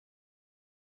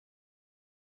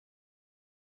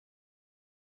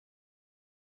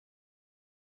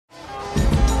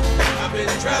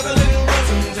traveling for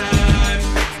some time.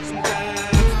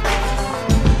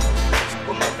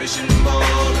 With my fishing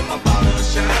pole and my bottle of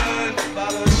shine,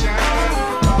 bottle of shine,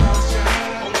 bottle of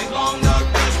shine. On these long dark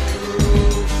dusty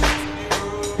roads.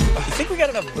 You think we got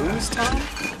enough booze, Tom?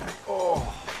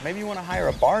 Oh, maybe you want to hire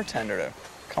a bartender to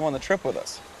come on the trip with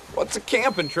us. What's a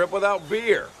camping trip without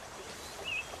beer?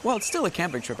 Well, it's still a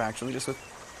camping trip, actually, just with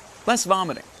less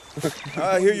vomiting.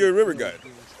 I hear you're a river guide.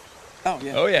 Oh,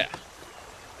 yeah. Oh, yeah.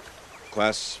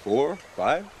 Class 4,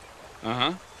 5?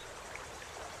 Uh-huh.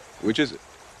 Which is it?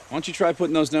 Why don't you try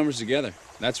putting those numbers together?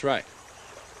 That's right.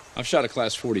 I've shot a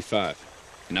class 45,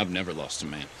 and I've never lost a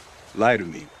man. Lie to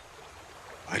me.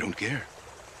 I don't care.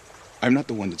 I'm not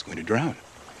the one that's going to drown.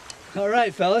 All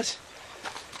right, fellas.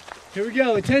 Here we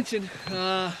go. Attention.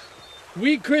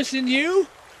 We christen you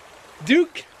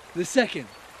Duke the Second.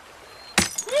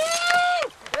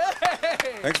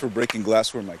 Thanks for breaking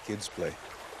glass where my kids play.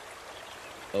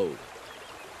 Oh.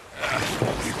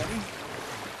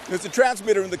 There's a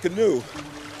transmitter in the canoe.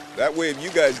 That way, if you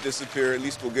guys disappear, at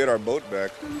least we'll get our boat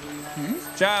back.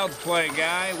 Child's play,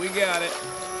 guy. We got it.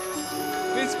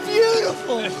 It's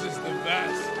beautiful. This is the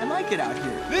best. I like it out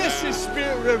here. This is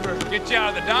Spirit River. Get you out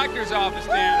of the doctor's office,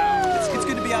 Dano. It's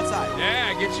good to be outside.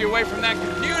 Yeah, get you away from that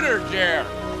computer, Jer.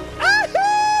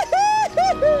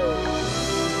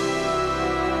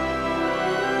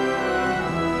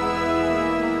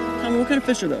 Tommy, what kind of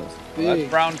fish are those? Well, that's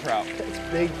brown trout. It's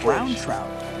big Brown fish. trout.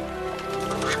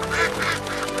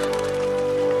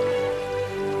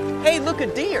 Hey, look, a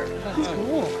deer. That's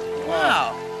cool.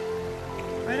 Wow.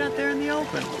 Right out there in the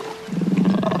open.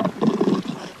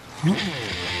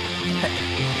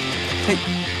 Hey.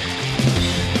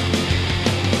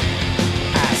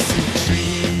 I see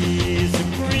trees of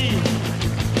green,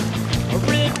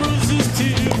 red roses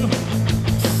too.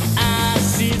 I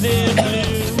see them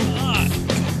blue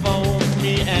for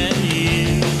me and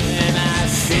you, and I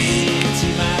say to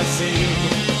myself,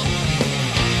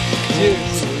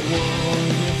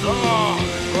 Oh,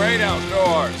 great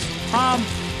outdoors. Tom,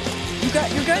 you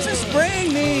guys are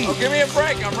spraying me. Oh, give me a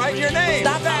break. I'm writing your name.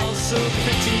 Stop that. so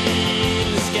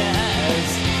pretty, the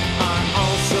skies are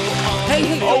also on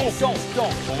Hey, the oh, face.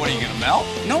 don't. Well, what are you gonna melt?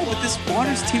 No, but this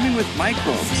water's teeming with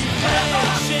microbes.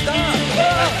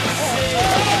 Stop.